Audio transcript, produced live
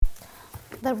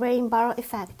The Rain Barrel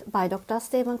Effect by Dr.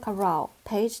 Stephen Carell,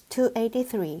 page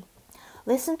 283.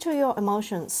 Listen to your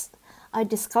emotions. I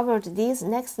discovered these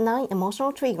next 9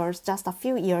 emotional triggers just a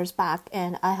few years back,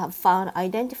 and I have found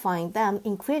identifying them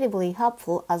incredibly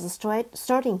helpful as a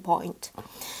starting point.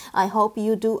 I hope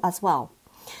you do as well.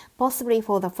 Possibly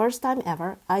for the first time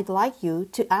ever, I'd like you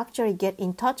to actually get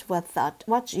in touch with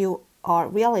what you are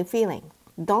really feeling.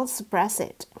 Don't suppress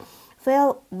it.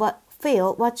 Feel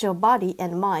what your body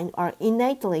and mind are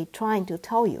innately trying to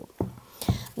tell you.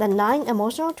 The 9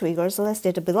 emotional triggers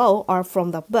listed below are from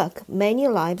the book Many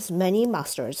Lives, Many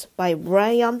Masters by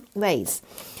Brian Weiss.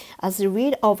 As you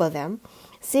read over them,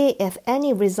 see if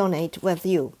any resonate with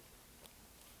you.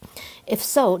 If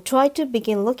so, try to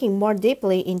begin looking more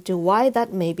deeply into why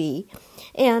that may be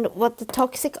and what the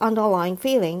toxic underlying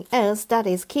feeling is that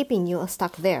is keeping you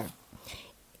stuck there.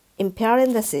 In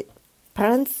parentheses,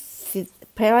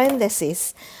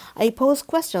 I pose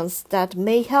questions that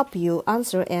may help you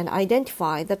answer and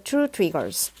identify the true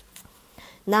triggers.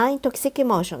 9 toxic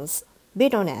emotions.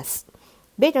 Bitterness.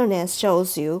 Bitterness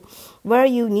shows you where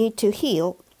you need to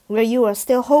heal, where you are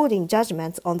still holding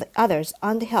judgments on the others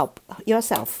and help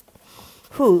yourself.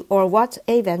 Who or what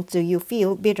event do you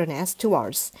feel bitterness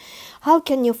towards? How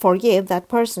can you forgive that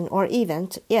person or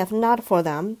event if not for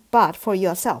them, but for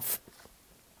yourself?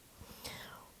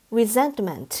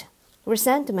 Resentment.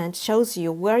 Resentment shows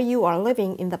you where you are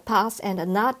living in the past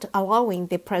and not allowing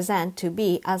the present to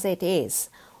be as it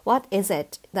is. What is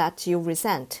it that you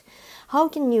resent? How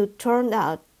can you turn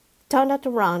it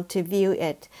around to view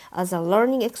it as a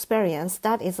learning experience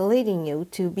that is leading you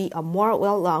to be a more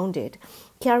well-rounded,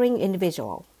 caring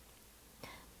individual?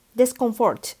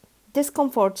 Discomfort.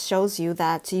 Discomfort shows you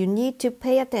that you need to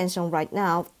pay attention right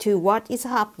now to what is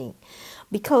happening,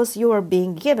 because you are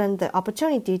being given the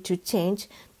opportunity to change,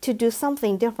 to do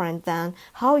something different than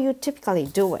how you typically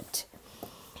do it.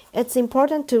 It's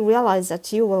important to realize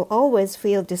that you will always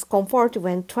feel discomfort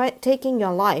when taking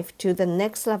your life to the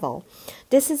next level.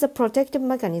 This is a protective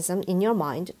mechanism in your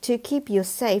mind to keep you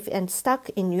safe and stuck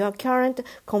in your current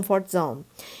comfort zone,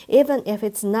 even if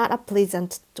it's not a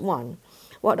pleasant one.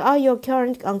 What are your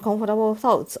current uncomfortable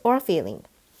thoughts or feelings?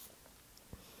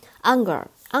 Anger.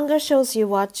 Anger shows you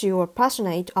what you are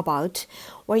passionate about,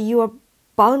 where your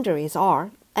boundaries are,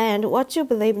 and what you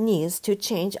believe needs to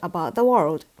change about the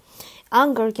world.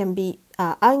 Anger can be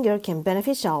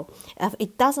beneficial if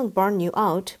it doesn't burn you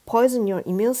out, poison your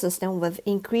immune system with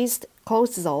increased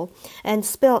cortisol, and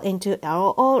spill into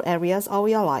all areas of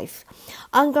your life.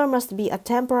 Anger must be a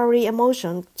temporary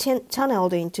emotion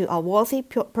channeled into a worthy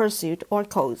pursuit or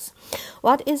cause.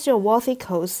 What is your worthy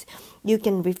cause? You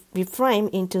can reframe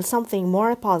into something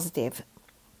more positive.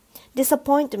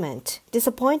 Disappointment.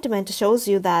 Disappointment shows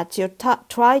you that you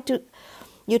tried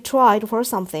for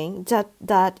something,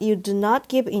 that you do not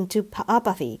give into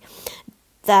apathy,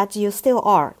 that you still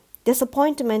are.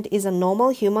 Disappointment is a normal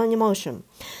human emotion.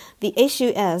 The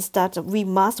issue is that we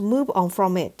must move on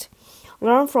from it.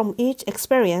 Learn from each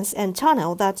experience and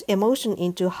channel that emotion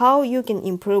into how you can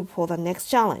improve for the next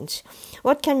challenge.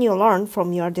 What can you learn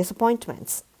from your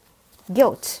disappointments?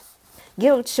 Guilt.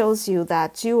 Guilt shows you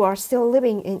that you are still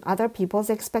living in other people's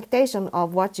expectation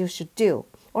of what you should do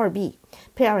or be.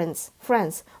 Parents,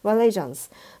 friends, religions,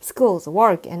 schools,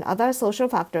 work, and other social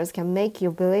factors can make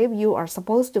you believe you are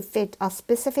supposed to fit a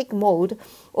specific mold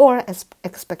or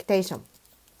expectation.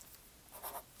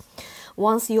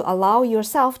 Once you allow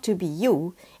yourself to be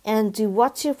you and do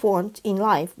what you want in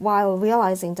life while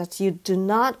realizing that you do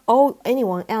not owe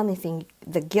anyone anything,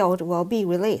 the guilt will be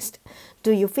released.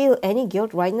 Do you feel any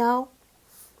guilt right now?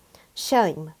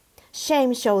 Shame.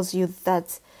 Shame shows you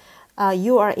that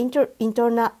you are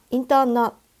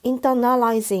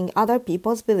internalizing other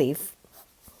people's belief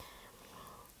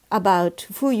about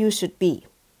who you should be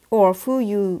or who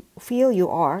you feel you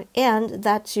are, and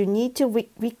that you need to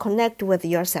reconnect with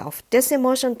yourself. This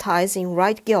emotion ties in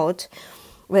guilt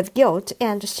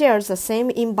and shares the same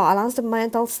imbalanced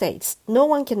mental states. No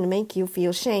one can make you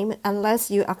feel shame unless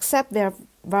you accept their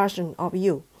version of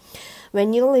you.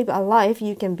 When you live a life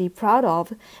you can be proud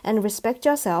of and respect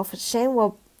yourself, shame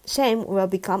will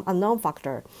become a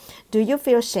non-factor. Do you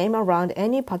feel shame around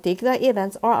any particular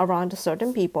events or around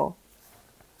certain people?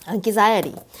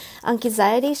 Anxiety.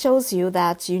 Anxiety shows you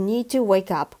that you need to wake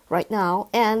up right now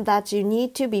and that you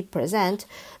need to be present,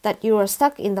 that you are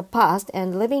stuck in the past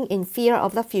and living in fear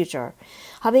of the future.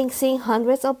 Having seen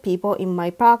hundreds of people in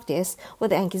my practice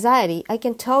with anxiety, I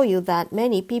can tell you that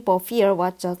many people fear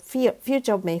what the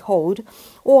future may hold,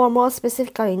 or more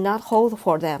specifically not hold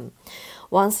for them.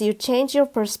 Once you change your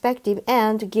perspective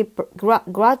and give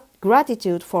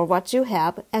gratitude for what you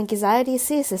have, anxiety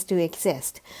ceases to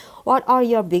exist. What are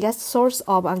your biggest source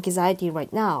of anxiety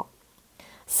right now?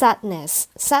 Sadness.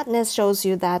 Sadness shows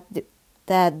you that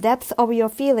the depth of your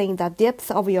feeling, the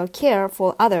depth of your care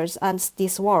for others and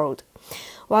this world.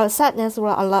 While sadness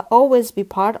will always be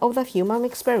part of the human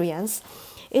experience,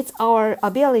 it's our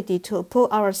ability to pull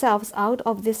ourselves out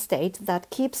of this state that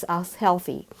keeps us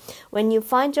healthy. When you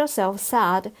find yourself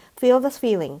sad, feel the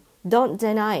feeling. Don't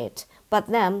deny it, but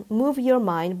then move your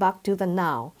mind back to the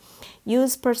now.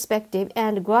 Use perspective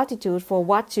and gratitude for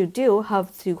what you do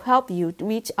have to help you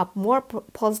reach up more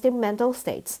positive mental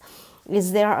states.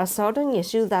 Is there a certain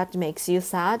issue that makes you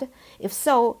sad? If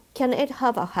so, can it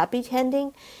have a happy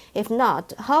ending? If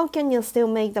not, how can you still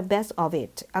make the best of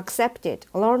it, accept it,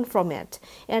 learn from it,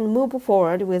 and move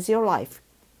forward with your life?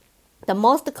 The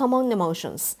most common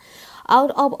emotions. Out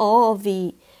of all of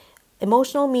the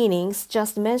emotional meanings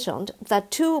just mentioned, the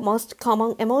two most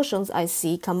common emotions I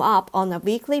see come up on a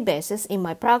weekly basis in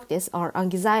my practice are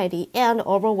anxiety and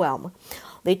overwhelm.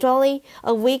 Literally,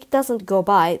 a week doesn't go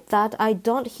by that I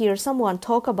don't hear someone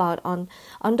talk about an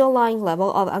underlying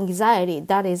level of anxiety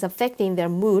that is affecting their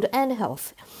mood and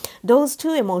health. Those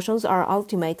two emotions are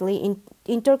ultimately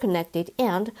interconnected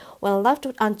and, when left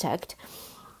unchecked,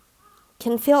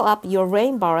 can fill up your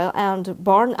brain barrel and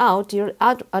burn out your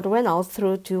adrenals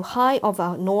through too high of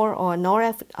a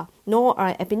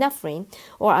norepinephrine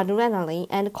or adrenaline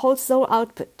and cortisol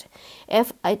output.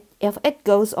 If it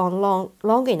goes on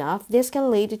long enough, this can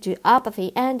lead to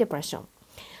apathy and depression.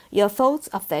 Your thoughts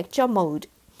affect your mood.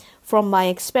 From my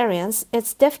experience,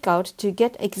 it's difficult to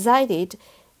get excited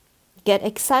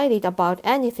about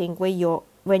anything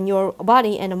when your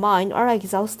body and mind are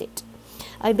exhausted.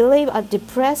 I believe a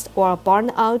depressed or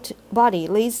burnt-out body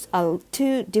leads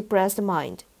to depressed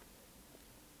mind.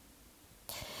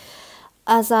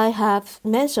 As I have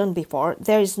mentioned before,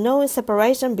 there is no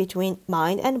separation between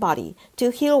mind and body. To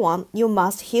heal one, you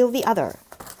must heal the other.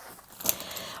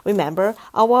 Remember,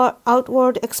 our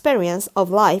outward experience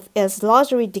of life is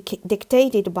largely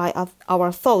dictated by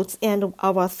our thoughts, and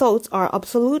our thoughts are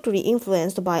absolutely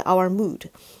influenced by our mood.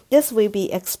 This will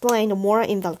be explained more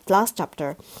in the last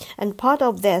chapter, and part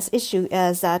of this issue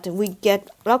is that we get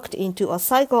locked into a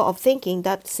cycle of thinking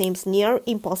that seems near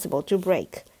impossible to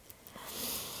break.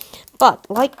 But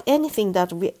like anything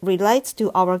that relates to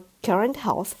our current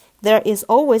health, there is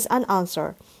always an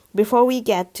answer. Before we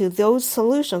get to those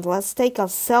solutions, let's take a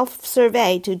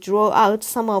self-survey to draw out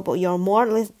some of your more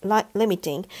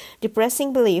limiting,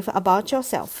 depressing beliefs about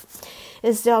yourself.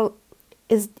 It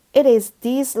is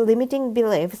these limiting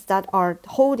beliefs that are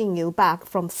holding you back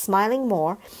from smiling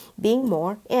more, being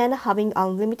more, and having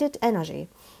unlimited energy.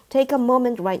 Take a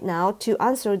moment right now to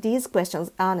answer these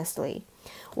questions honestly.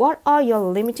 What are your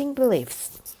limiting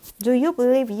beliefs? Do you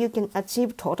believe you can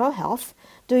achieve total health?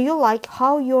 Do you like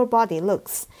how your body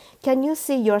looks? Can you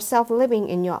see yourself living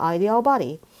in your ideal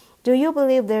body? Do you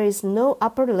believe there is no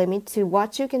upper limit to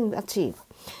what you can achieve?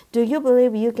 Do you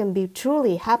believe you can be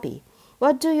truly happy?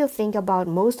 What do you think about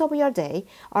most of your day?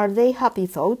 Are they happy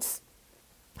thoughts?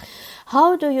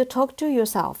 How do you talk to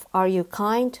yourself? Are you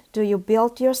kind? Do you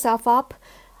build yourself up?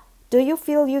 Do you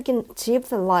feel you can achieve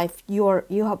the life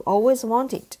you have always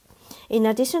wanted? In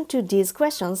addition to these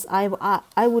questions, I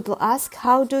would ask,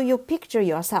 how do you picture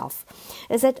yourself?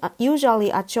 Is it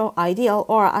usually at your ideal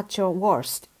or at your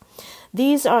worst?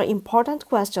 These are important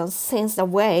questions since the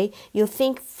way you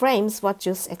think frames what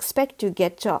you expect to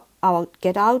get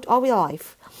out of your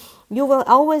life. You will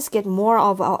always get more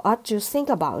of what you think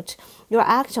about. Your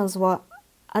actions will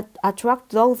attract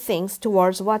those things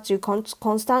towards what you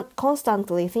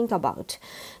constantly think about.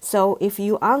 So if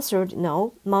you answered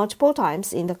no multiple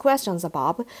times in the questions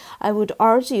above, I would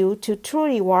urge you to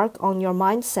truly work on your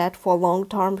mindset for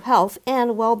long-term health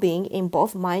and well-being in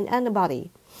both mind and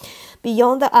body.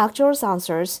 Beyond the actual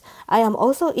answers, I am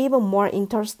also even more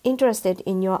interested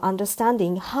in your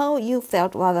understanding how you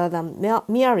felt rather than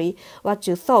merely what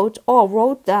you thought or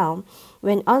wrote down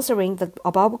when answering the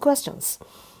above questions.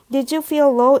 Did you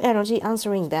feel low energy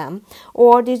answering them,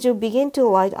 or did you begin to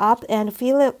light up and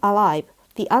feel alive?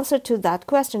 The answer to that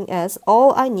question is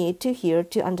all I need to hear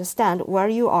to understand where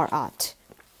you are at.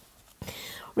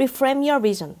 Reframe your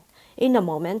vision. In a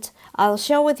moment, I'll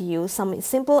share with you some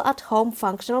simple at-home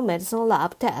functional medicine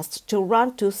lab tests to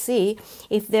run to see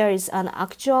if there is an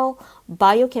actual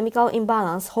biochemical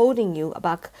imbalance holding you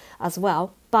back as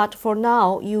well. But for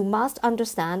now, you must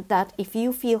understand that if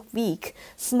you feel weak,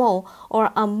 small, or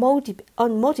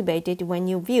unmotivated when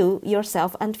you view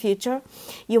yourself and future,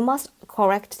 you must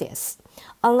correct this.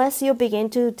 Unless you begin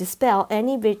to dispel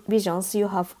any visions you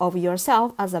have of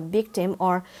yourself as a victim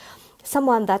or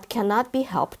someone that cannot be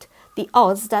helped, the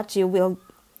odds that you will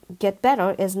get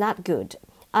better is not good.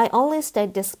 I only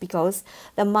state this because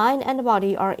the mind and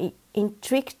body are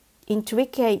intricately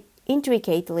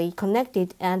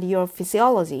connected, and your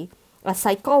psychology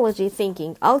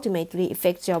thinking ultimately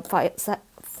affects your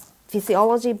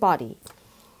physiology body.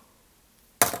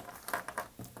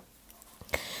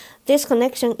 This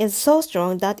connection is so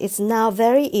strong that it's now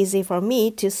very easy for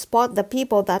me to spot the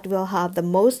people that will have the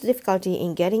most difficulty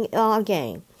in getting ill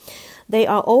again. They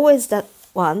are always the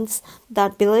ones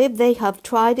that believe they have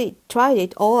tried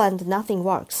it all and nothing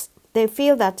works. They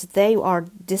feel that they are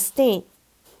destined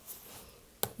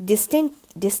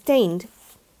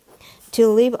to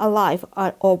live a life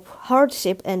of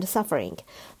hardship and suffering.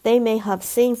 They may have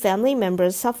seen family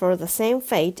members suffer the same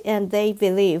fate, and they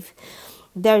believe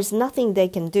there is nothing they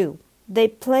can do. They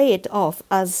play it off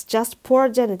as just poor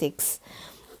genetics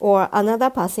or another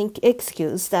passing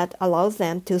excuse that allows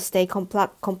them to stay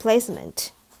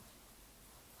complacent.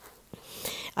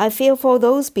 I feel for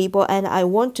those people, and I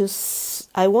want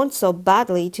so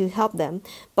badly to help them,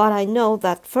 but I know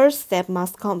that first step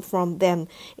must come from them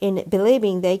in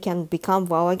believing they can become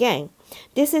well again.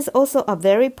 This is also a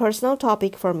very personal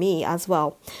topic for me as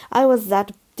well. I was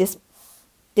that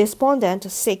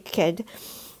despondent sick kid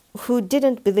who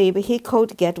didn't believe he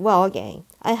could get well again.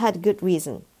 I had good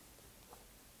reason.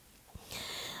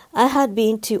 I had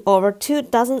been to over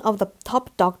 24 of the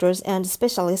top doctors and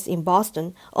specialists in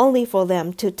Boston, only for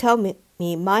them to tell me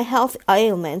my health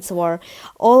ailments were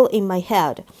all in my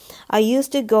head. I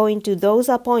used to go into those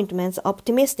appointments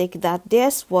optimistic that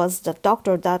this was the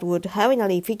doctor that would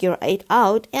finally figure it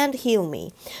out and heal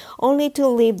me, only to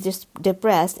leave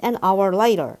depressed an hour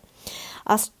later.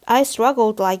 As I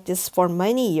struggled like this for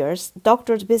many years,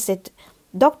 doctor visit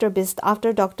after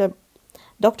doctor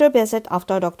visit,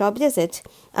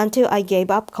 until I gave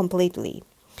up completely.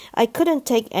 I couldn't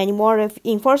take any more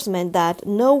enforcement that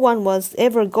no one was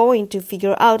ever going to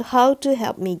figure out how to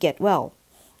help me get well.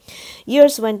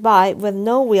 Years went by with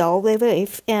no real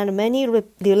relief and many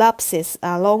relapses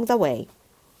along the way.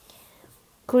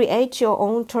 Create your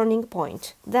own turning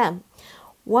point. Then,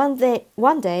 one day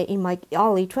in my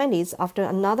early 20s, after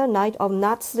another night of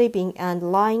not sleeping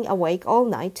and lying awake all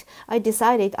night, I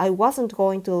decided I wasn't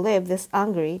going to live this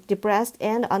angry, depressed,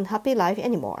 and unhappy life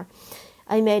anymore.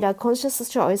 I made a conscious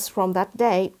choice from that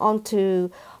day on to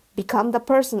become the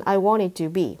person I wanted to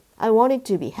be. I wanted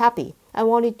to be happy. I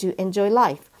wanted to enjoy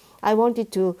life. I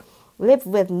wanted to live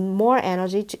with more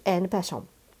energy and passion.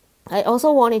 I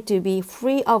also wanted to be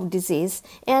free of disease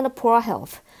and poor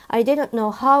health. I didn't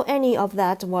know how any of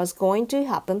that was going to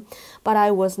happen, but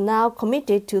I was now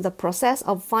committed to the process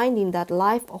of finding that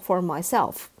life for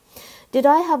myself. Did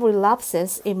I have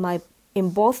relapses in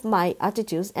both my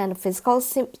attitudes and physical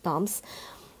symptoms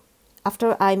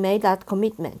after I made that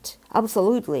commitment?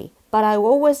 Absolutely, but I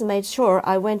always made sure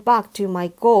I went back to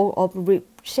my goal of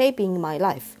reshaping my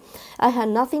life. I had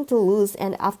nothing to lose,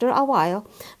 and after a while,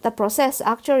 the process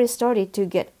actually started to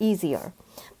get easier.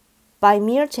 By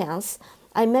mere chance,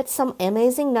 I met some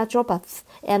amazing naturopaths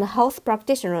and health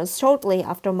practitioners shortly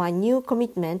after my new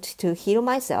commitment to heal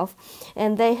myself,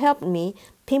 and they helped me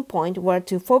pinpoint where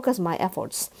to focus my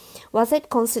efforts. Was it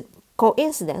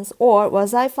coincidence, or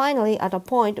was I finally at a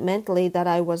point mentally that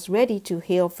I was ready to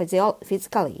heal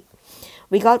physically?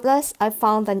 Regardless, I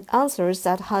found the answers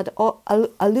that had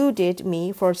eluded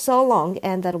me for so long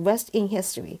and that rest in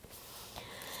history.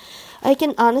 I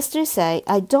can honestly say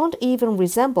I don't even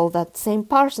resemble that same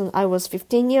person I was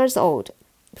 15 years ago.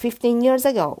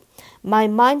 My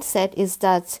mindset is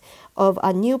that of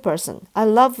a new person. I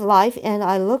love life and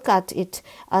I look at it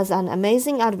as an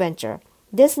amazing adventure.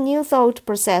 This new thought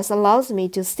process allows me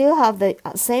to still have the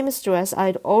same stress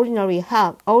I'd ordinarily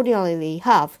have,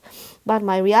 but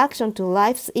my reaction to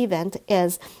life's event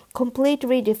is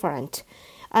completely different.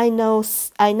 I now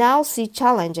see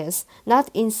challenges,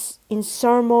 not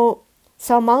insurmountable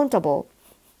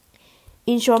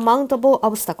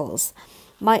obstacles.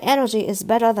 My energy is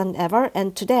better than ever,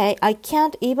 and today I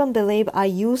can't even believe I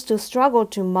used to struggle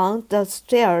to mount the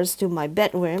stairs to my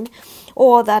bedroom,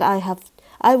 or that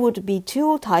I would be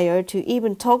too tired to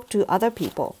even talk to other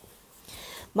people.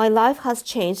 My life has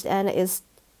changed, and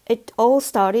it all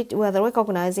started with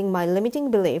recognizing my limiting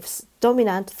beliefs,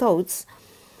 dominant thoughts,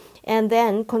 and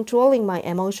then controlling my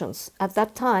emotions. At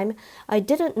that time, I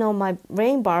didn't know my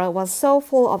brain bar was so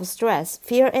full of stress,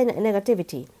 fear, and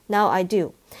negativity. Now I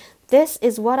do. This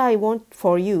is what I want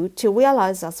for you to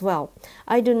realize as well.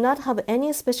 I do not have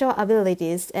any special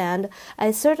abilities, and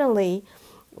I certainly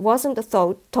wasn't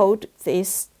taught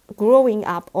this growing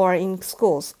up or in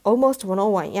schools. Almost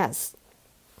 101, yes.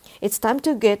 It's time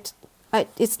to get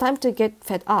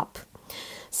fed up.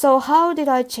 So how did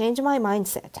I change my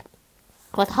mindset?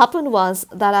 What happened was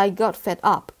that I got fed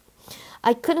up.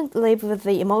 I couldn't live with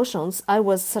the emotions I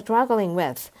was struggling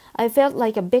with. I felt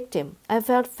like a victim. I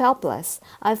felt helpless.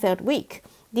 I felt weak.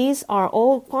 These are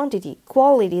all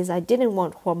qualities I didn't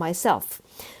want for myself.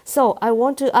 So I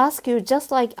want to ask you,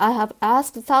 just like I have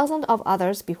asked thousands of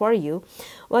others before you,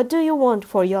 what do you want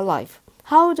for your life?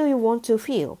 How do you want to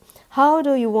feel? How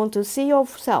do you want to see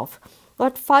yourself?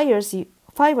 What fires you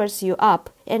up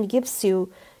and gives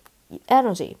you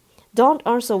energy? Don't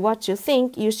answer what you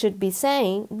think you should be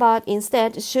saying, but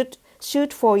instead shoot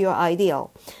for your ideal.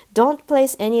 Don't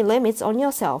place any limits on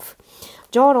yourself.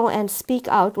 Journal and speak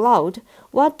out loud.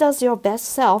 What does your best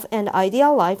self and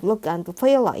ideal life look and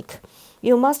feel like?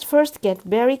 You must first get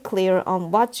very clear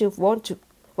on what you want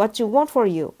for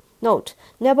you. Note,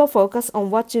 never focus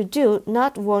on what you do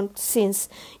not want, since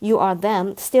you are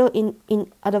then still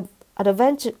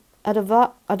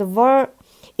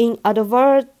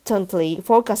inadvertently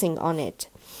focusing on it.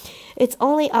 It's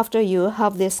only after you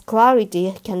have this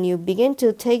clarity can you begin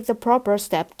to take the proper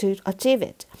step to achieve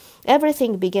it.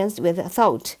 Everything begins with a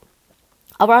thought.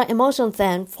 Our emotions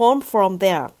then form from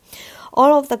there.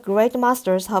 All of the great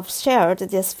masters have shared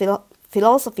this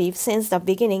philosophy since the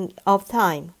beginning of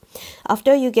time.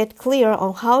 After you get clear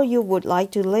on how you would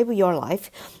like to live your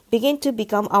life, begin to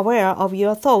become aware of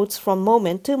your thoughts from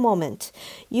moment to moment.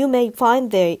 You may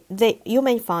find they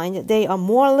are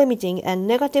more limiting and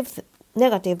negative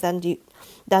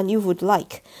than you would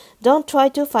like. Don't try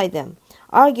to fight them.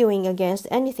 Arguing against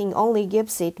anything only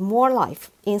gives it more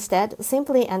life. Instead,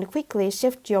 simply and quickly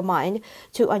shift your mind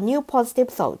to a new positive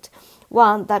thought,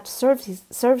 one that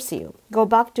serves you. Go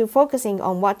back to focusing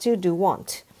on what you do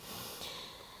want.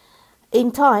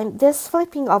 In time, this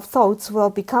flipping of thoughts will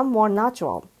become more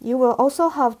natural. You will also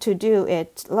have to do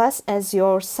it less as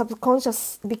your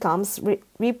subconscious becomes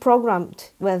reprogrammed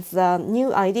with the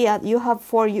new idea you have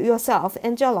for yourself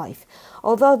and your life.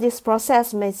 Although this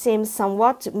process may seem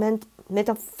somewhat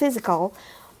metaphysical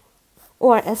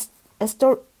or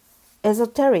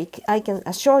esoteric, I can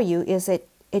assure you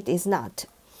it is not.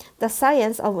 The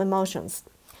science of emotions.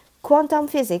 Quantum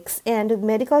physics and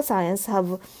medical science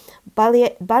have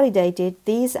validated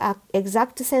these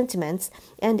exact sentiments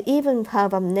and even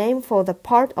have a name for the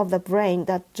part of the brain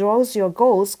that draws your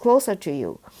goals closer to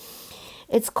you.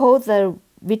 It's called the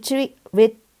Reticular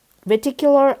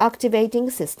Activating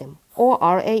System, or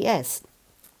RAS.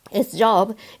 Its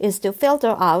job is to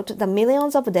filter out the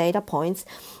millions of data points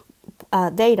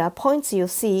you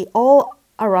see all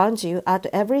around you at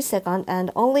every second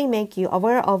and only make you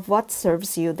aware of what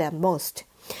serves you the most.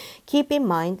 Keep in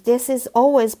mind, this is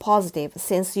always positive,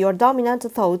 since your dominant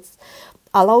thoughts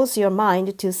allows your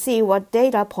mind to see what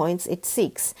data points it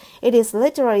seeks. It is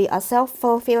literally a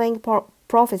self-fulfilling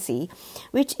prophecy,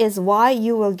 which is why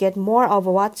you will get more of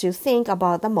what you think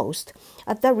about the most.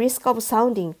 At the risk of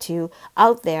sounding too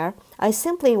out there, I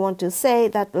simply want to say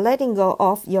that letting go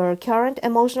of your current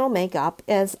emotional makeup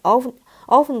is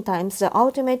oftentimes the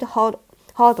ultimate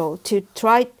hurdle to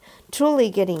truly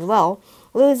getting well,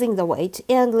 losing the weight,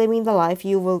 and living the life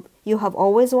you have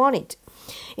always wanted.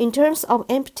 In terms of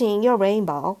emptying your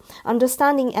rainbow,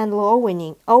 understanding and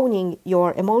owning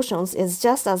your emotions is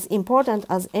just as important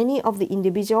as any of the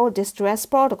individual distress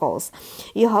protocols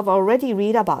you have already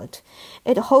read about.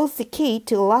 It holds the key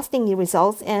to lasting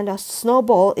results and a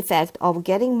snowball effect of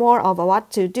getting more of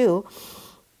what you do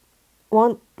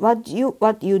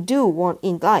want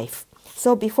in life.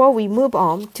 So before we move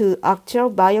on to actual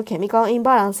biochemical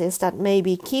imbalances that may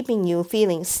be keeping you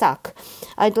feeling stuck,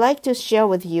 I'd like to share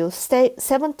with you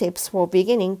 7 tips for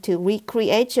beginning to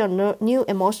recreate your new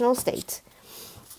emotional state.